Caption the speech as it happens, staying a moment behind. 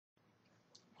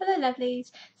Hello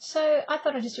lovelies. So I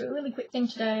thought I'd just do a really quick thing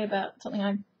today about something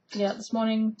I figured out this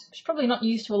morning. It's probably not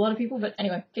news to a lot of people, but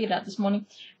anyway, figured it out this morning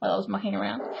while I was mucking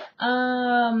around.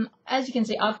 As you can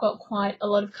see, I've got quite a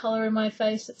lot of colour in my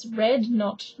face. It's red,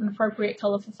 not an appropriate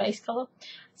colour for face colour.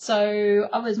 So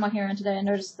I was mucking around today and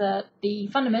noticed that the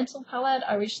Fundamental palette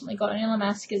I recently got on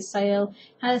Illamasqua's sale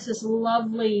has this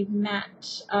lovely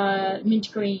matte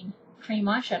mint green cream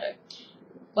eyeshadow.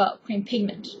 Well, cream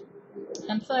pigment.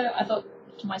 And so I thought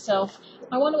to myself,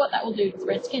 I wonder what that will do with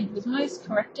red skin, because most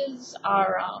correctors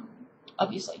are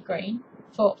obviously green.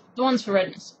 For the ones for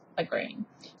redness are green.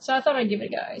 So I thought I'd give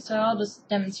it a go. So I'll just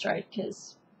demonstrate,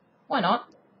 because why not?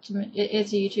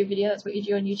 It's a YouTube video, that's what you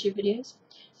do on YouTube videos.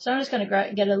 So I'm just going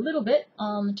to get a little bit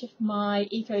on the tip of my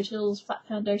EcoTools flat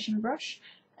foundation brush,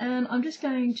 and I'm just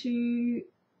going to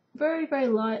very, very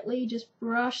lightly just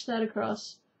brush that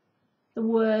across the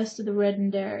worst of the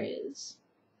reddened areas.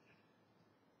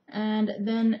 And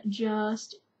then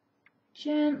just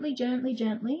gently, gently,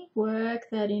 gently work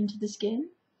that into the skin,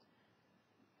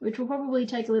 which will probably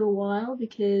take a little while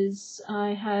because I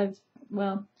have,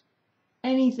 well,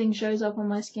 anything shows up on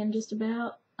my skin just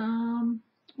about,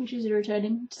 which is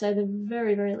irritating to say the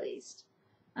very, very least.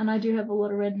 And I do have a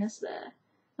lot of redness there.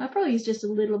 I probably use just a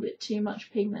little bit too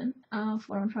much pigment for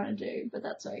what I'm trying to do, but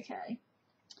that's okay.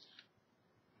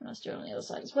 And I'll do it on the other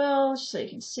side as well, just so you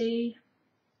can see.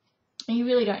 And you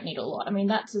really don't need a lot. I mean,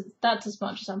 that's as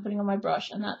much as I'm putting on my brush,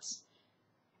 and that's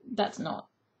not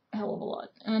a hell of a lot.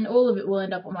 And all of it will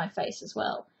end up on my face as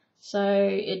well. So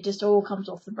it just all comes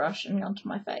off the brush and onto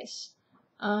my face.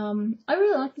 I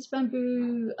really like this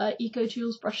bamboo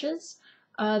EcoTools brushes.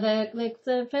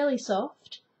 They're fairly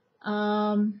soft.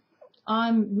 I'm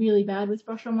really bad with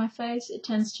brush on my face. It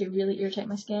tends to really irritate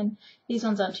my skin. These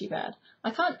ones aren't too bad. I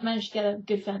can't manage to get a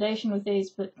good foundation with these,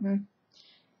 but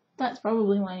that's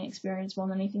probably my experience more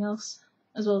than anything else,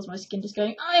 as well as my skin just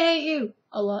going, I hate you,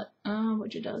 a lot,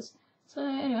 which it does. So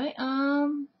anyway, there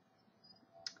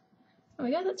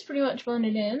we go, that's pretty much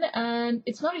blended in, and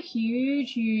it's not a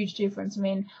huge, huge difference. I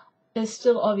mean, there's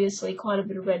still obviously quite a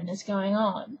bit of redness going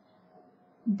on,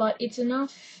 but it's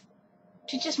enough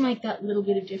to just make that little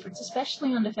bit of difference,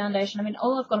 especially under foundation. I mean,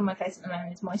 all I've got on my face at the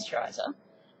moment is moisturiser,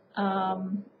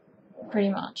 pretty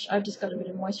much. I've just got a bit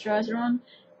of moisturiser on,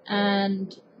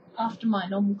 and after my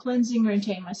normal cleansing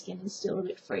routine, my skin is still a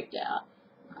bit freaked out.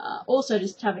 Also,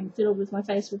 just having fiddled with my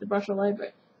face with the brush all over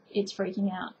it, it's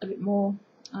freaking out a bit more.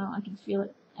 I can feel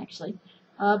it, actually.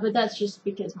 But that's just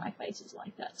because my face is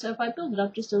like that. So if I build it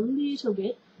up just a little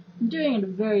bit, I'm doing it a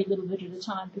very little bit at a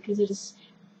time, because it is,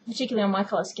 particularly on my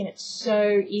colour skin, it's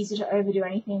so easy to overdo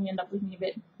anything and end up looking a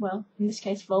bit, well, in this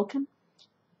case, Vulcan,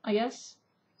 I guess.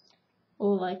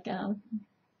 Or like the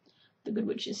Good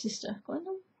Witch's sister,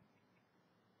 Glenda?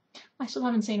 I still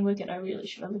haven't seen Wicked. I really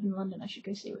should. I live in London. I should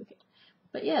go see Wicked.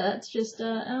 But yeah, that's just,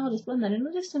 I'll just blend that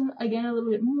in just again a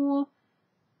little bit more.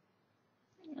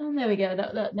 And there we go.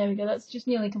 There we go. That's just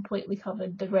nearly completely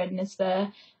covered the redness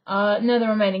there. No, the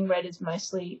remaining red is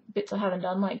mostly bits I haven't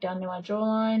done, like down near my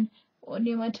jawline or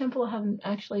near my temple. I haven't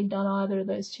actually done either of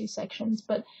those two sections.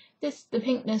 But the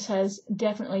pinkness has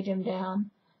definitely dimmed down.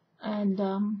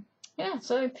 And yeah,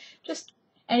 so just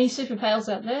any super pales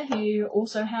out there who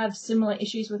also have similar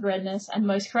issues with redness, and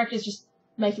most correctors just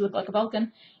make you look like a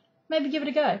Vulcan, maybe give it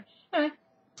a go. Anyway,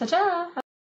 ta-ta!